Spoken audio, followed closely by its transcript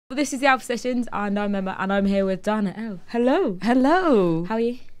Well, this is the Alpha Sessions, and I'm Emma, and I'm here with Dana Elle. Hello. Hello. How are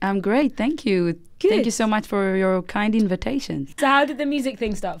you? I'm great, thank you. Good. Thank you so much for your kind invitation. So how did the music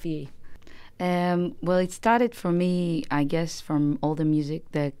thing start for you? Well, it started for me, I guess, from all the music,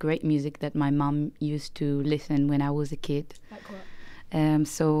 the great music that my mom used to listen when I was a kid. Like what?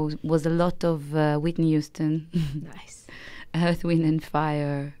 So it was a lot of Whitney Houston, Nice. Earth, Wind and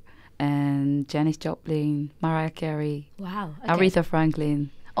Fire, and Janis Joplin, Mariah Carey, Wow. Okay. Aretha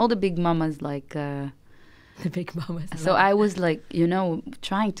Franklin, all the big mamas like... The big mamas. So I was like,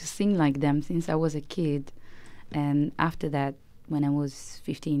 trying to sing like them since I was a kid. And after that, when I was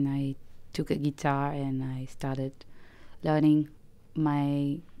 15, I took a guitar and I started learning.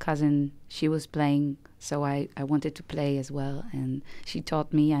 My cousin, she was playing, so I wanted to play as well. And she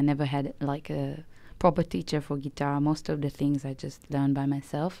taught me. I never had like a proper teacher for guitar. Most of the things I just learned by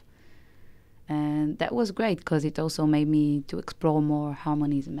myself. And that was great because it also made me to explore more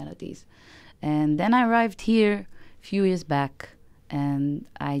harmonies and melodies. And then I arrived here a few years back, and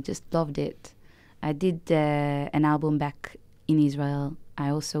I just loved it. I did an album back in Israel. I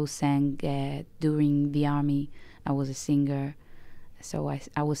also sang during the army. I was a singer, so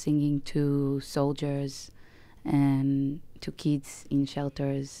I was singing to soldiers and to kids in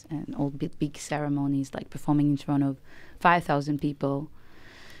shelters and all big ceremonies, like performing in front of 5,000 people.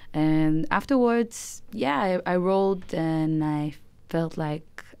 And afterwards, I rolled and I felt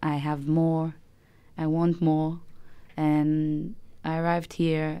like I have more, I want more, and I arrived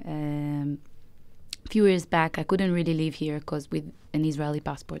here a few years back. I couldn't really live here because with an Israeli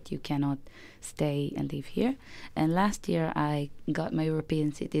passport you cannot stay and live here. And last year I got my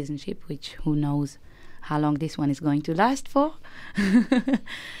European citizenship, which who knows how long this one is going to last for.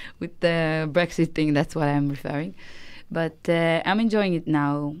 With the Brexit thing, that's what I'm referring. But I'm enjoying it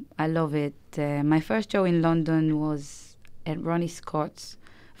now. I love it. My first show in London was at Ronnie Scott's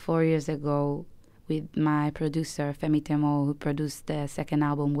 4 years ago with my producer, Femi Temo, who produced the second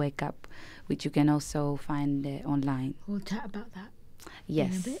album, Wake Up, which you can also find online. We'll chat about that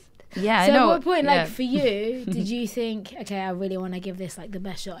Yes. in a bit. Yeah, So I know. at what point, like for you, did you think, okay, I really want to give this like the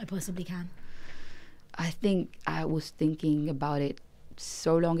best shot I possibly can? I think I was thinking about it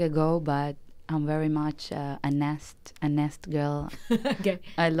so long ago, but I'm very much a nest girl. Okay.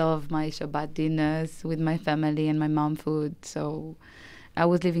 I love my Shabbat dinners with my family and my mom food. So I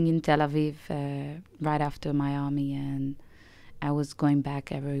was living in Tel Aviv right after my army, and I was going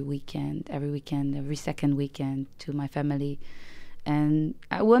back every second weekend to my family. And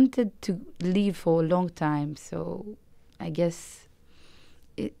I wanted to leave for a long time, so I guess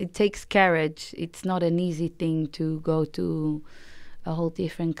it takes courage. It's not an easy thing to go to a whole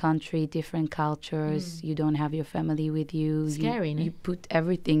different country, different cultures. You don't have your family with you. Scary, no? You put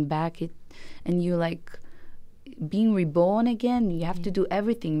everything back, and you like being reborn again. You have to do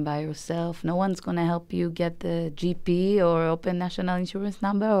everything by yourself. No one's going to help you get the GP or open national insurance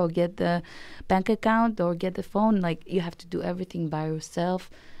number or get the bank account or get the phone. Like, you have to do everything by yourself,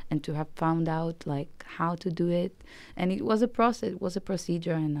 and to have found out like how to do it. And it was a process, it was a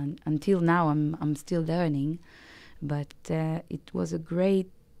procedure, and until now I'm still learning. But it was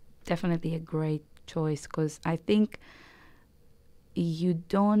definitely a great choice, because I think you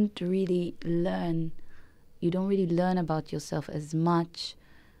don't really learn about yourself as much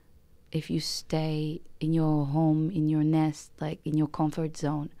if you stay in your home, in your nest, like in your comfort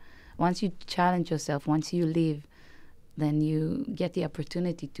zone. Once you challenge yourself, once you live, then you get the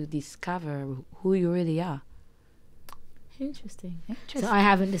opportunity to discover who you really are. Interesting. So I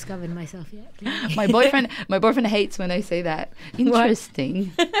haven't discovered myself yet. My boyfriend hates when I say that.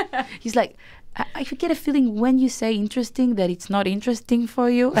 Interesting. He's like, I get a feeling when you say interesting that it's not interesting for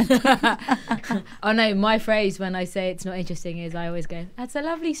you. Oh no, my phrase when I say it's not interesting is I always go, that's a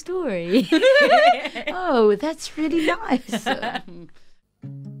lovely story. Oh, that's really nice.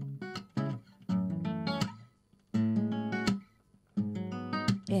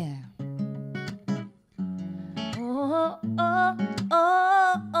 Yeah. Oh, oh,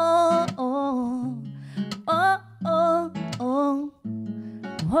 oh, oh, oh, oh, oh, oh, oh,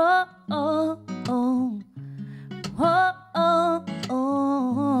 oh, oh, oh, oh,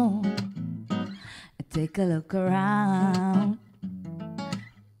 oh. Take a look around,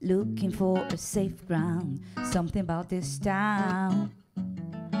 looking for a safe ground. Something about this town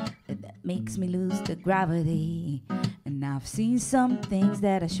that makes me lose the gravity. And I've seen some things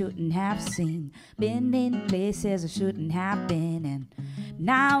that I shouldn't have seen, been in places I shouldn't have been, and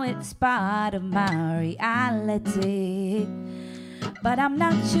now it's part of my reality. but I'm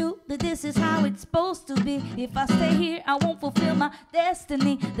not sure that this is how it's supposed to be. If I stay here, I won't fulfill my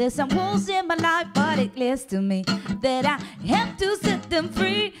destiny. There's some rules in my life, but it clears to me that I have to set them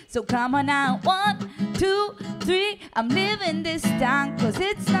free. So come on now, 1, 2, 3. I'm living this down, cause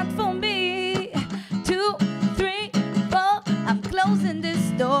it's not for me. 2, 3, 4. I'm closing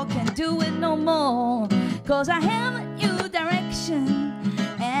this door, can't do it no more. Cause I have a new direction,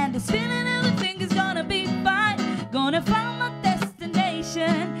 and this feeling everything is gonna be fine. Gonna find my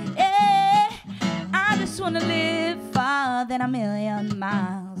destination, yeah. I just wanna live farther than a million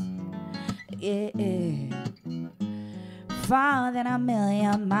miles, yeah. Farther than a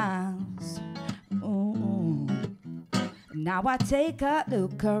million miles. Ooh. Now I take a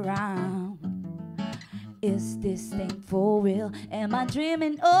look around. Is this thing for real? Am I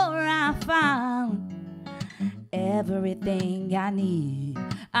dreaming or I found everything I need?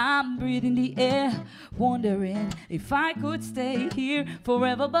 I'm breathing the air, wondering if I could stay here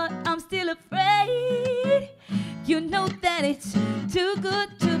forever, but I'm still afraid. You know that it's too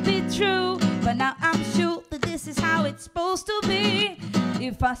good to be true, but now I'm sure that this is how it's supposed to be.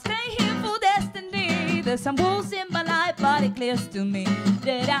 If I stay here for destiny, there's some rules in my life, but it clears to me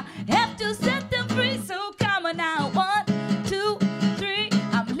that I have to set them free. So come on now, 1, 2, 3.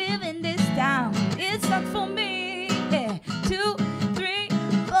 I'm living this down. It's not for me. Yeah. 2, 3,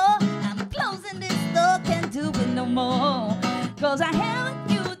 4. I'm closing this door, can't do it no more. Cause I have a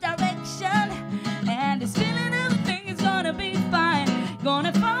new direction, and this feeling everything is gonna be fine.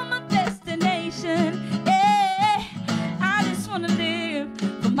 Gonna find my destination, yeah. I just wanna live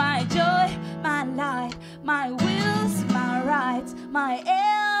for my joy, my life, my wills, my rights, my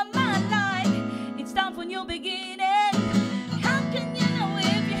air, my light. It's time for new beginning. How can you know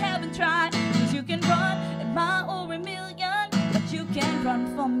if you haven't tried? Cause you can run a mile or a million, but you can't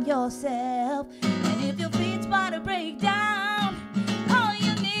run from yourself. And if your feet's about to break down, all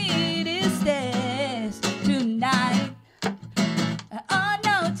you need is this tonight. Oh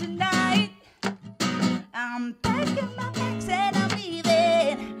no, tonight I'm packing my bags and I'm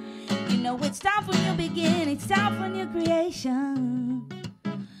leaving. You know it's time for new begin, it's time for new creation.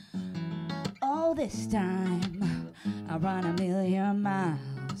 All this time I run a million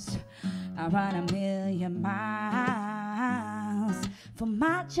miles, I run a million miles for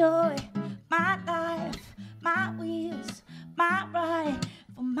my joy, my life, my wheels, my ride.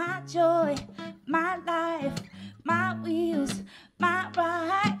 For my joy, my life, my wheels, my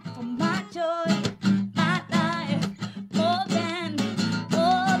ride. For my joy, my life, more than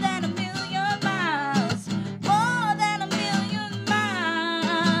a million miles, more than a million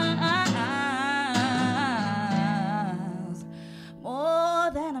miles,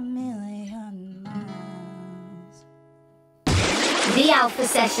 more than a million miles. The Alpha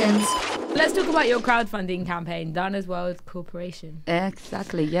Sessions. Let's talk about your crowdfunding campaign, Dana's World Corporation.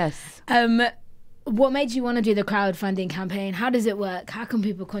 Exactly, yes. What made you want to do the crowdfunding campaign? How does it work? How can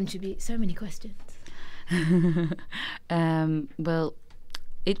people contribute? So many questions. Well,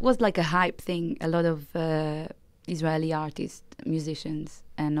 it was like a hype thing. A lot of Israeli artists, musicians,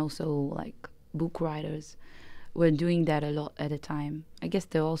 and also like book writers were doing that a lot at the time. I guess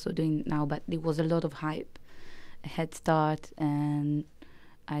they're also doing it now, but it was a lot of hype, a head start, and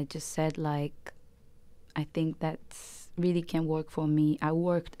I just said, like, I think that's really can work for me. I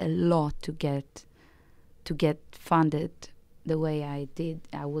worked a lot to get funded the way I did.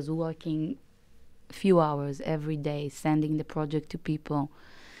 I was working a few hours every day, sending the project to people,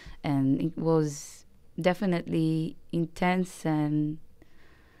 and it was definitely intense and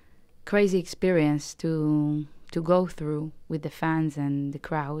crazy experience to go through with the fans and the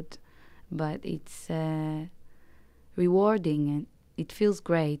crowd. But it's rewarding and it feels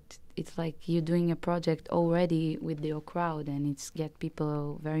great. It's like you're doing a project already with your crowd, and it's get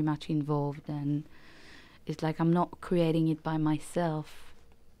people very much involved, and it's like I'm not creating it by myself.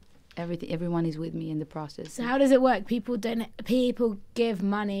 Everyone is with me in the process. So how does it work? People give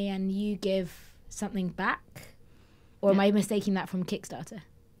money and you give something back? Or am I mistaking that from Kickstarter?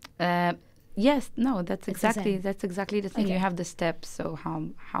 Yes, no, that's It's the exactly same. the thing. Okay. You have the steps, so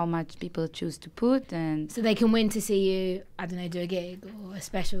how much people choose to put, and So they can win to see you, I don't know, do a gig or a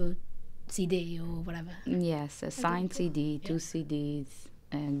special CD or whatever. yes, a signed CD, 2 CDs,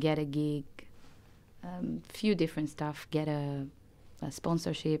 get a gig, few different stuff, get a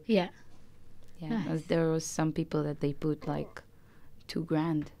sponsorship. Yeah. Yeah, Nice. there was some people that they put like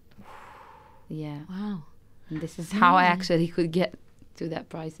 $2,000. Yeah, Wow. and this is how I Amazing. actually could get to that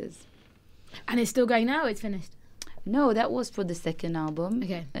prices. And it's still going now? It's finished? No, that was for the second album.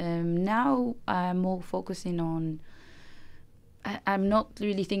 Okay. Now I'm more focusing on. I'm not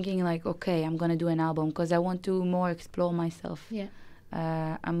really thinking like, okay, I'm gonna do an album, because I want to more explore myself. Yeah.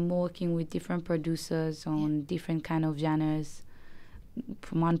 I'm working with different producers on different kind of genres.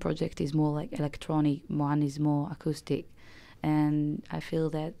 One project is more like electronic, one is more acoustic, and I feel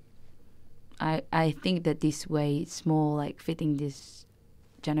that I think that this way it's more like fitting this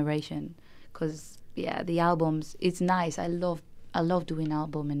generation, because the albums, it's nice. I love doing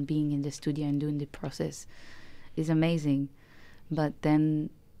album and being in the studio and doing the process is amazing, but then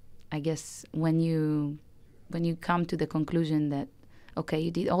I guess when you come to the conclusion that okay,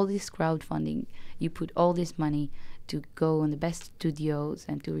 you did all this crowdfunding, you put all this money to go on the best studios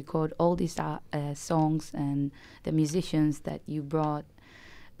and to record all these songs and the musicians that you brought,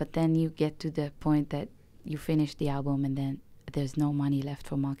 but then you get to the point that you finish the album and then there's no money left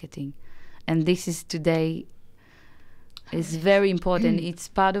for marketing. And this is today is very important. It's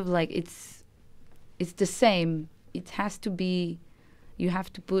part of like, it's the same. It has to be, you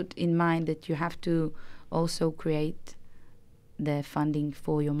have to put in mind that you have to also create the funding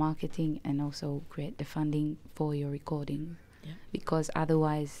for your marketing and also create the funding for your recording. Yeah. Because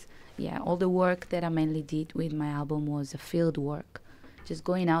otherwise, all the work that I mainly did with my album was a field work. Just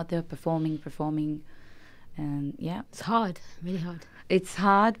going out there, performing, and It's hard, really hard. It's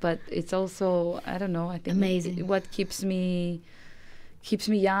hard, but it's also, I don't know, I think amazing. What keeps me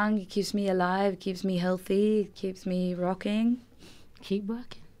young, it keeps me alive, keeps me healthy, it keeps me rocking. Keep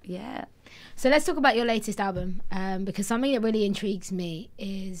working. Yeah. So let's talk about your latest album, because something that really intrigues me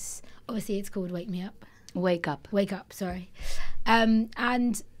is, obviously it's called Wake Up, sorry.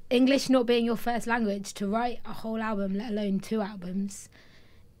 And English not being your first language, to write a whole album, let alone 2 albums,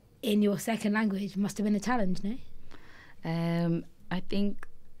 in your second language must have been a challenge, no? I think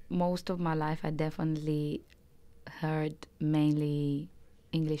most of my life I definitely heard mainly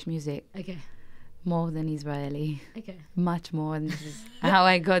English music. Okay. More than Israeli. Okay. Much more. And this is how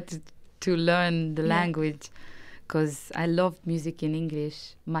I got to learn the language, because I love music in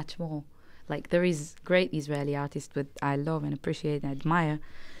English much more. Like, there is great Israeli artists that I love and appreciate and admire,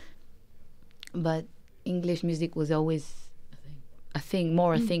 but English music was always a thing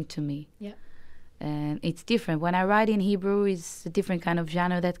to me. Yeah. And it's different. When I write in Hebrew, it's a different kind of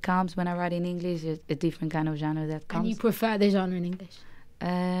genre that comes. When I write in English, it's a different kind of genre that comes. And you prefer the genre in English?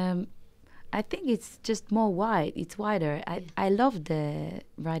 I think it's just more wide. It's wider. I love the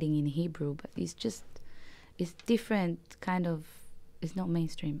writing in Hebrew, but it's different kind of, it's not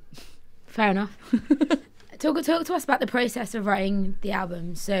mainstream. Fair enough. Talk to us about the process of writing the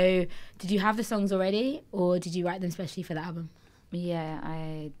album. So did you have the songs already, or did you write them specially for the album? Yeah,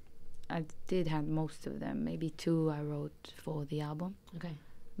 I did have most of them. Maybe 2 I wrote for the album. Okay.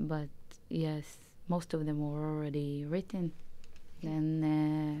 But yes, most of them were already written.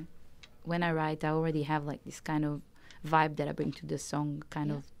 Then when I write, I already have like this kind of vibe that I bring to the song,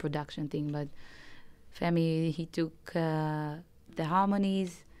 kind of production thing. But Femi, he took the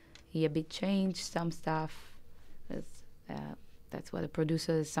harmonies, he a bit changed some stuff. That's what the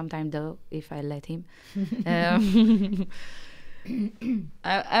producers sometimes do, if I let him.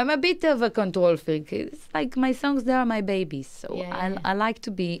 I'm a bit of a control freak. It's like my songs, they are my babies. So I like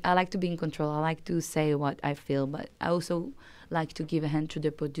to be in control. I like to say what I feel, but I also like to give a hand to the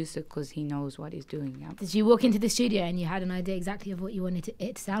producer because he knows what he's doing. Yeah. Did you walk into the studio and you had an idea exactly of what you wanted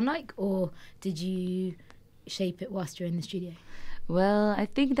it to sound like, or did you shape it whilst you're in the studio? Well, I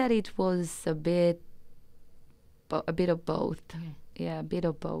think that it was a bit of both. Okay. Yeah, a bit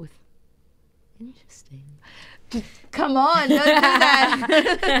of both. Interesting. Come on, don't do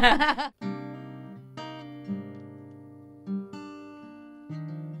that.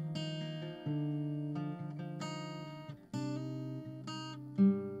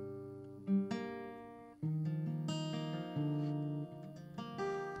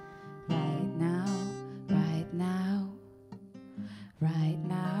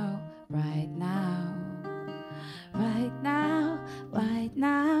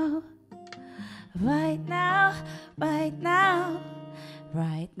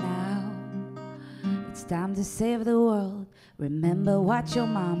 Time to save the world. Remember what your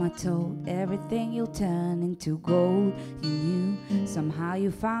mama told. Everything you'll turn into gold. You knew somehow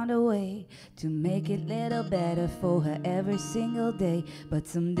you found a way to make it little better for her every single day. But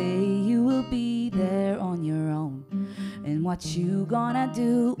someday you will be there on your own. And what you gonna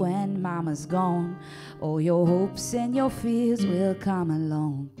do when mama's gone? All your hopes and your fears will come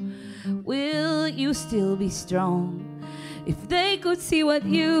along. Will you still be strong? If they could see what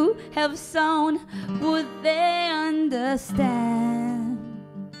you have sown, would they understand?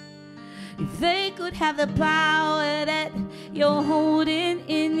 If they could have the power that you're holding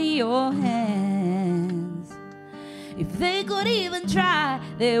in your hands, if they could even try,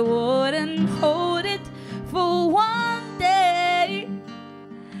 they wouldn't hold it for one day.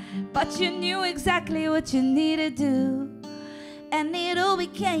 but you knew exactly what you needed to do, and it all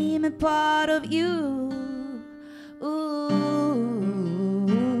became a part of you. Ooh,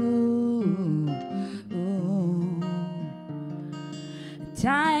 ooh.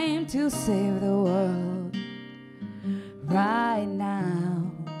 Time to save the world right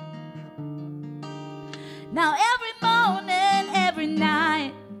now. Now every morning, every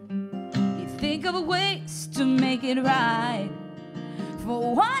night, you think of ways to make it right.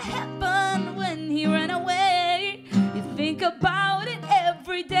 For what happened when he ran away, you think about it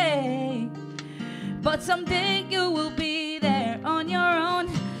every day. But someday you will be there on your own.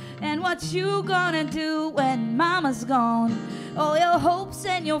 And what you gonna do when mama's gone? All your hopes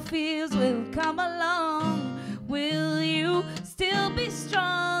and your fears will come along. Will you still be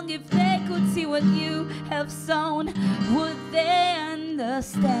strong? If they could see what you have sown, would they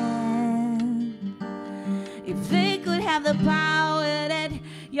understand? If they could have the power that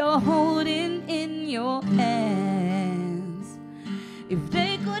you're holding in your hands, if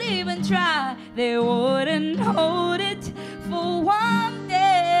they could even try, they wouldn't hold it for one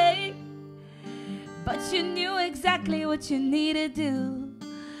day. But you knew exactly what you needed to do,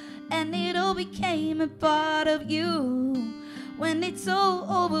 and it all became a part of you. When it's all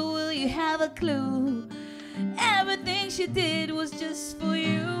over, will you have a clue? Everything she did was just for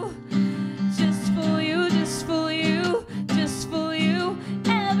you. Just for you, just for you, just for you.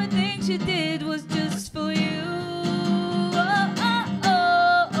 Everything she did was just for you. Oh, oh,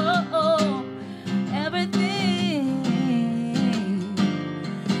 oh, oh, oh. Everything.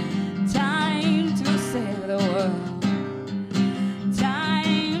 Time to save the world.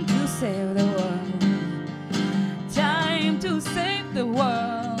 Time to save the world. Time to save the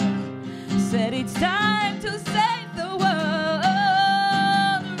world. Said it's time to save the world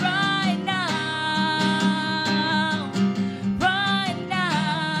right now. Right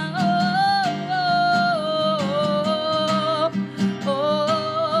now. Oh, oh,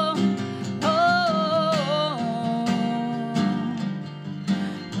 oh, oh.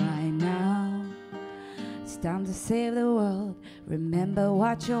 Right now. It's time to save the world. Remember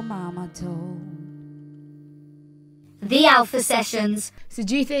what your mama told. The Alpha Sessions. So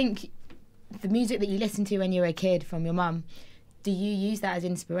do you think the music that you listened to when you were a kid from your mum, do you use that as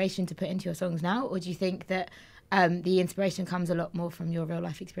inspiration to put into your songs now? Or do you think that the inspiration comes a lot more from your real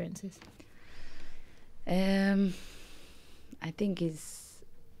life experiences? I think it's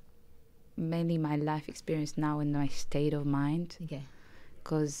mainly my life experience now and my state of mind. Okay.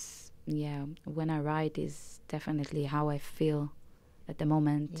 Because, yeah, when I write is definitely how I feel at the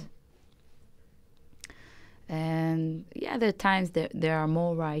moment. Yeah. And yeah, there are times that there are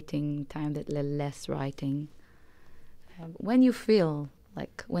more writing, times that there are less writing. When you feel,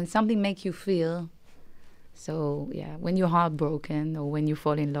 like when something makes you feel, so yeah, when you're heartbroken or when you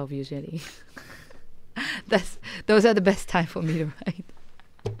fall in love usually. Those are the best time for me to write.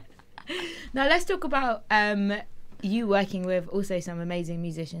 Now let's talk about you working with also some amazing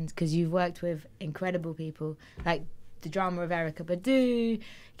musicians, because you've worked with incredible people like the drummer of Erykah Badu,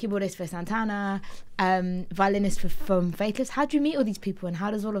 keyboardist for Santana, violinist from Faithless. How do you meet all these people, and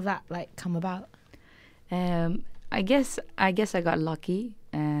how does all of that like come about? I guess I got lucky,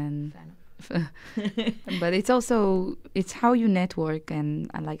 and but it's also how you network, and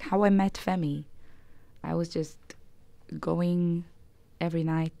like how I met Femi. I was just going every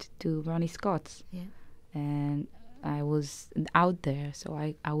night to Ronnie Scott's, and I was out there, so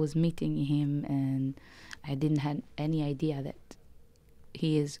I was meeting him, and I didn't have any idea that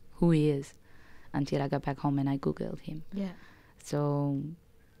he is who he is until I got back home and I Googled him. Yeah. So,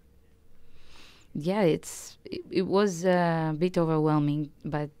 yeah, it was a bit overwhelming,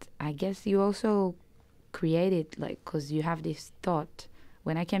 but I guess you also create it, like, because you have this thought.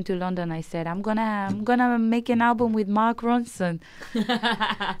 When I came to London, I said, I'm gonna make an album with Mark Ronson.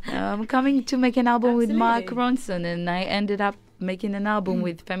 I'm coming to make an album with Mark Ronson, and I ended up making an album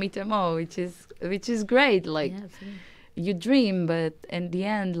with Femi Temo, which is great. Like, you dream, but in the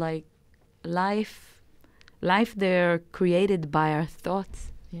end, like, life they're created by our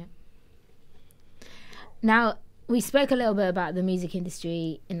thoughts. Yeah. Now, we spoke a little bit about the music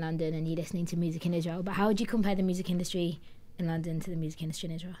industry in London and you listening to music in Israel, but how would you compare the music industry in London to the music industry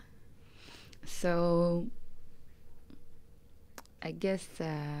in Israel? So, I guess,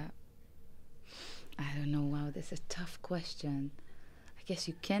 I don't know, wow, that's a tough question. I guess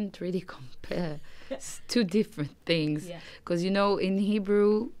you can't really compare. It's two different things. Because, in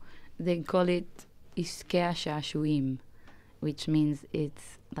Hebrew, they call it Iskei Shashuim, which means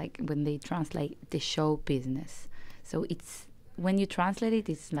it's like when they translate the show business. So it's, when you translate it,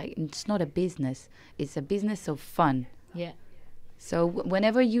 it's like, it's not a business. It's a business of fun. Yeah. So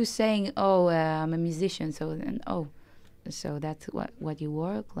whenever you saying, "Oh, I'm a musician," so that's what you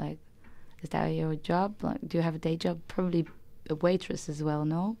work like. Is that your job? Like, do you have a day job? Probably a waitress as well,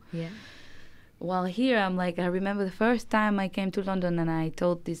 no? Yeah. Well, here I'm like, I remember the first time I came to London and I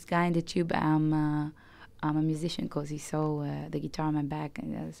told this guy in the tube I'm a musician because he saw the guitar on my back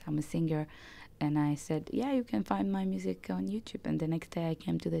and I'm a singer. And I said, yeah, you can find my music on YouTube. And the next day I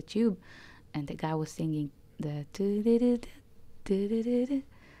came to the tube and the guy was singing the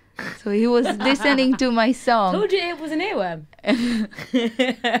so he was listening to my song. Told you it was an earworm.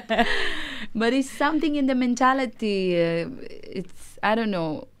 But it's something in the mentality. I don't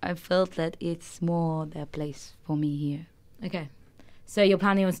know. I felt that it's more the place for me here. Okay. So you're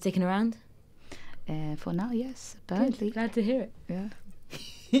planning on sticking around? For now, yes. Apparently. Good. Glad to hear it. Yeah.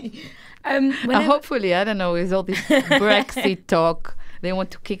 Hopefully, I don't know, with all this Brexit talk, they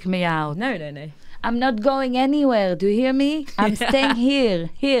want to kick me out. No. I'm not going anywhere. Do you hear me? I'm staying here.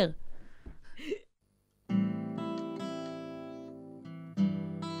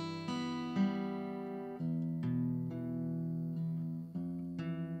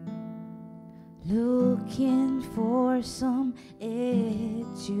 Looking for some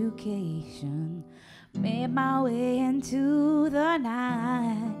education, made my way into the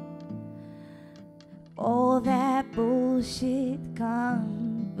night. All that bullshit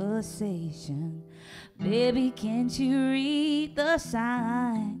conversation, baby, can't you read the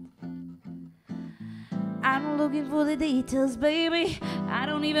sign? I'm looking for the details, baby. I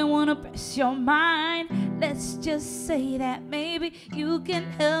don't even want to press your mind. Let's just say that maybe you can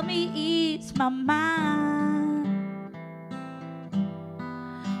help me ease my mind.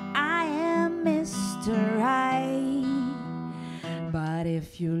 I am Mr. Right, but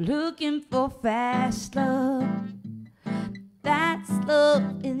if you're looking for fast love, that's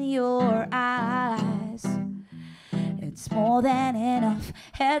love in your eyes. It's more than enough.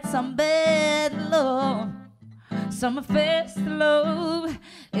 Had some bad love, some fast love.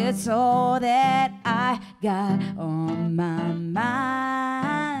 It's all that I got on my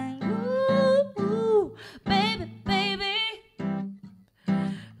mind. Ooh, baby, baby.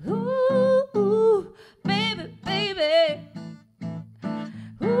 Ooh, baby, baby.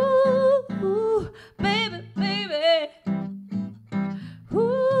 Ooh, baby, baby.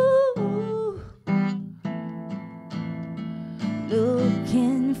 Ooh.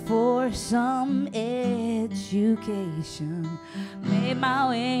 Looking for some education, made my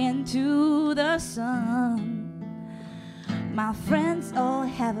way into the sun. My friends all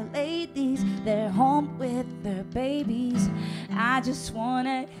have ladies, they're home with their babies. I just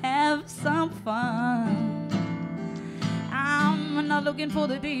wanna have some fun. I'm not looking for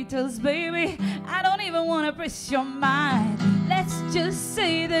the details, baby. I don't even wanna press your mind. Let's just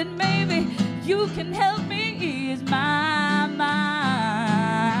say that maybe you can help me ease my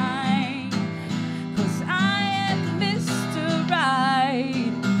mind. 'Cause I am Mr.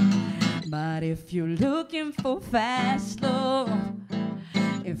 Right. But if you're looking for fast love,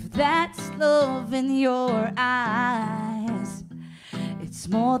 if that's love in your eyes, it's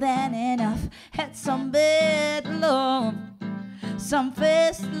more than enough. Had some bad love, some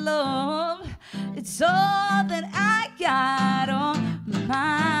fast love. It's all that I got on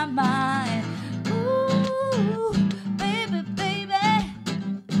my mind. Ooh, baby, baby.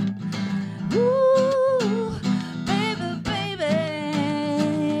 Ooh, baby, baby.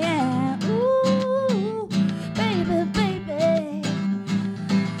 Yeah. Ooh, baby, baby.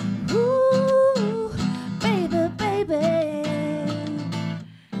 Ooh, baby, baby.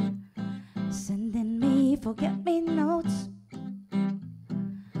 Sending me forget-me notes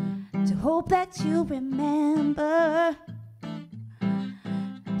to hope that you remember.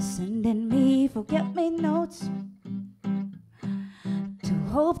 Sending me forget-me notes to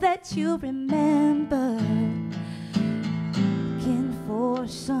hope that you remember. Looking for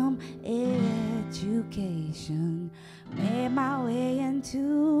some education, made my way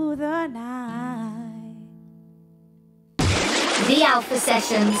into the night. The Alpha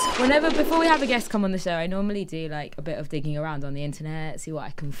Sessions. Before we have a guest come on the show, I normally do like a bit of digging around on the internet, see what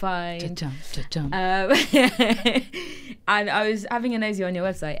I can find. Cha-chum. And I was having a nosy on your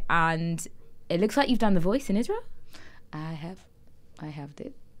website, and it looks like you've done The Voice in Israel. I have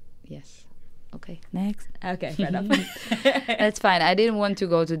it. Yes. Okay, next. Okay, fair enough. That's fine. I didn't want to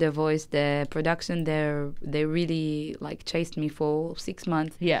go to The Voice. The production there, they really like chased me for 6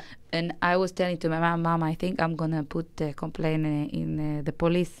 months. Yeah. And I was telling to my mom, I think I'm gonna put the complaint in the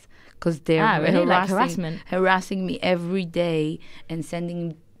police because they're really like harassment, harassing me every day and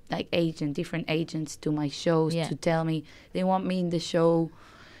sending like different agents to my shows to tell me they want me in the show.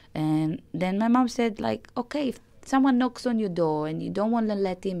 And then my mom said like, okay, if someone knocks on your door and you don't want to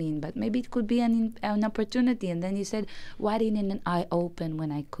let him in, but maybe it could be an opportunity. And then you said, why didn't I open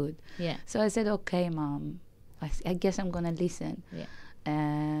when I could? Yeah. So I said, okay, Mom, I guess I'm going to listen. Yeah.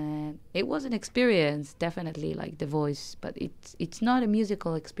 And it was an experience, definitely, like The Voice, but it's not a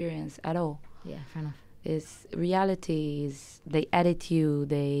musical experience at all. Yeah, fair enough. Is reality is they edit you,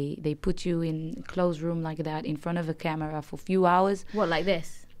 they put you in a closed room like that in front of a camera for a few hours. What, like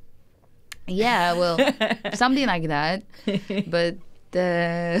this? Yeah, well, something like that, but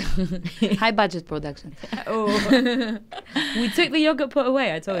high budget production. Oh, we took the yogurt pot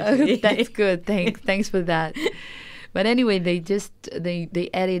away. I told you. That's good. Thanks for that. But anyway, they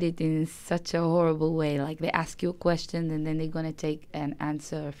edit it in such a horrible way. Like they ask you a question and then they're gonna take an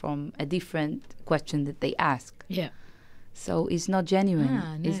answer from a different question that they ask. Yeah. So it's not genuine.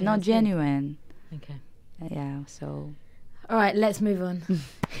 No, it's not genuine. Good. Okay. Yeah. So. All right, let's move on.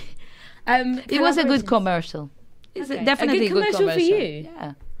 It was a good commercial. It's definitely a good commercial for you.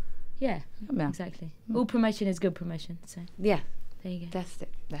 Yeah. Yeah. Yeah. Exactly. All promotion is good promotion. So Yeah. there you go. That's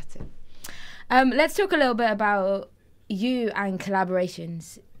it. Let's talk a little bit about you and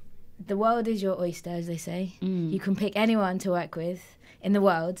collaborations. The world is your oyster, as they say. You can pick anyone to work with in the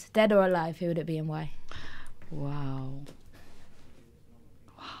world, dead or alive. Who would it be and why? Wow.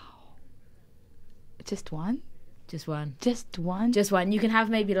 Just one? Just one. Just one? Just one. You can have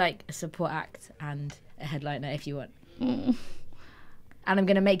maybe like a support act and a headliner if you want. And I'm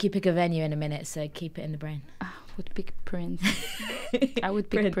going to make you pick a venue in a minute, so keep it in the brain. I would pick Prince. I would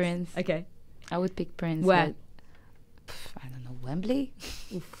pick Prince. Okay. I would pick Prince. Where? I don't know, Wembley?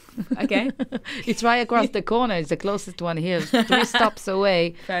 Okay. It's right across the corner. It's the closest one here. 3 stops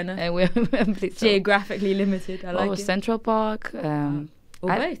away. Fair enough. And we're in Wembley. So. Geographically limited. I like it. Central Park. Or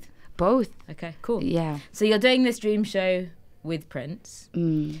both? Both. Okay, cool. Yeah. So you're doing this dream show with Prince,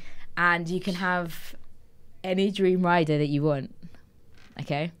 Mm. and you can have any dream rider that you want.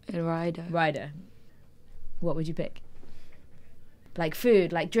 Okay? A rider. Rider. What would you pick? Like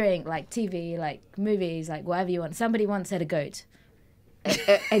food, like drink, like TV, like movies, like whatever you want. Somebody once said a goat.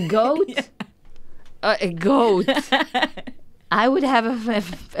 A goat? Yeah. A goat. I would have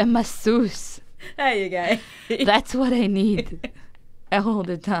a masseuse. There you go. That's what I need all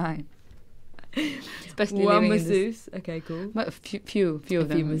the time. Especially One living in this- masseuse. Okay, cool. But few of A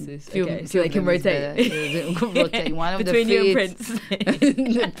them. few masseuses, Few, okay, few so they of can them is rotate. better. Yeah, they can rotate. One of Between the you and feet.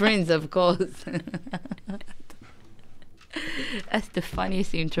 Prince. The Prince, of course. That's the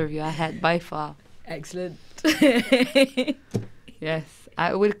funniest interview I had by far. Excellent. Yes,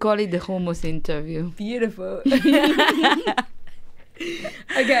 I will call it the hummus interview. Beautiful.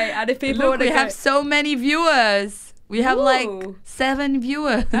 Okay, and if people Look, want to we have so many viewers. We have like Ooh. 7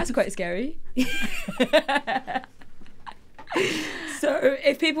 viewers. That's quite scary. So,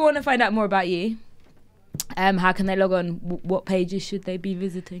 if people want to find out more about you, how can they log on? What pages should they be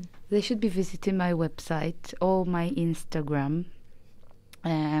visiting? They should be visiting my website or my Instagram.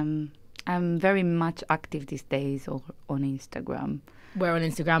 I'm very much active these days on Instagram. We're on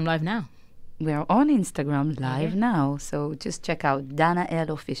Instagram Live now. We're on Instagram live Okay. now, so just check out Dana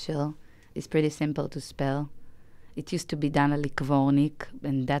Elle Official. It's pretty simple to spell. It used to be Dana Likvornik,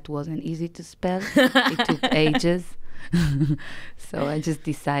 and that wasn't easy to spell. It took ages. So I just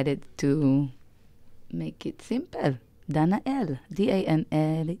decided to make it simple. Dana Elle,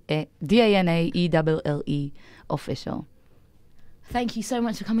 DANAELLE Official. Thank you so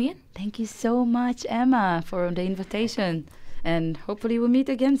much for coming in. Thank you so much, Emma, for the invitation. And hopefully we'll meet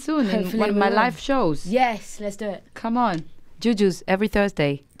again soon in Hopefully one of we my will. live shows. Yes, let's do it. Come on. Juju's every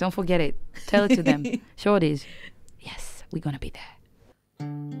Thursday. Don't forget it. Tell it to them. Shorties. Yes, we're going to be there.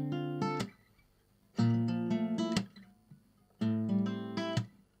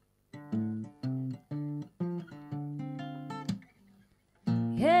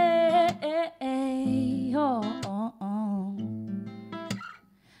 Hey, oh, oh, oh.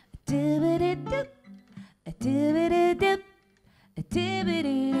 Dibby-dee-doo, dibby-dee-doo,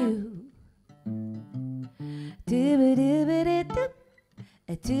 dibby-dee-doo. Dibby-dibby-dee-doo,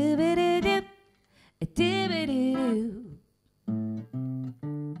 dibby-dee-doo, dibby-dee-doo.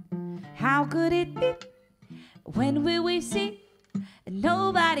 How could it be? When will we see?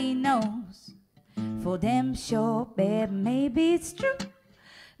 Nobody knows. For them sure, babe, maybe it's true.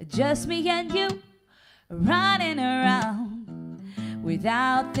 Just me and you running around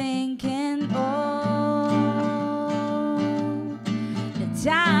without thinking, oh, the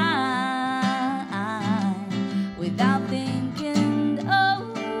time, without thinking,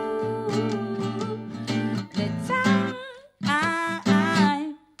 oh, the time.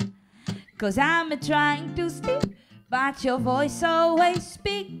 'Cause I'm trying to sleep, but your voice always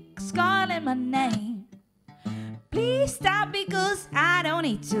speaks, calling my name. I don't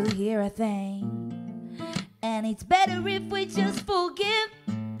need to hear a thing. And it's better if we just forgive,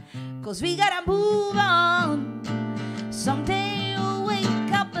 'cause we gotta move on. Someday you'll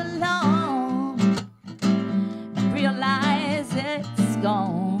wake up alone and realize it's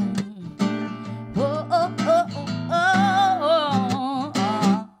gone. Oh, oh, oh, oh, oh,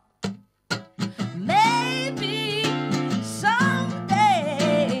 oh. Maybe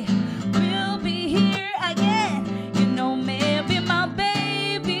someday we'll be here again. You know, maybe my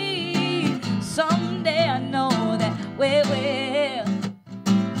baby. Someday I know that we will.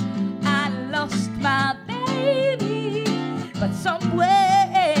 I lost my baby, but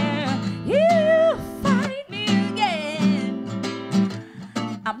somewhere you'll find me again.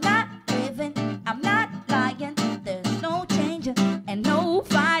 I'm not living, I'm not lying. There's no changing and no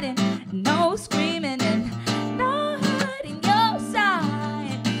fighting, no screaming and no hurting your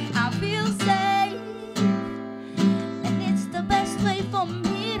side. I feel safe, and it's the best way for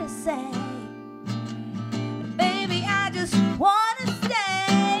me to say, baby, I just wanna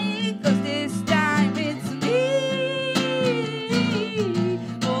stay, 'cause this time it's me.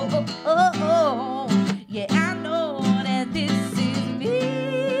 Oh, oh, oh, oh. Yeah, I know that this is me.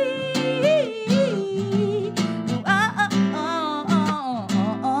 Oh, oh, oh, oh,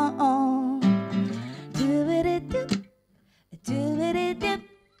 oh, oh, oh. Do-it-a-doo, do-it-a-doo,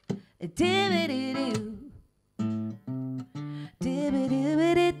 do-it-a-doo. Do-it-a-doo,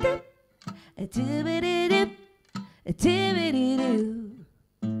 do-it-a-doo, do-it-a-doo.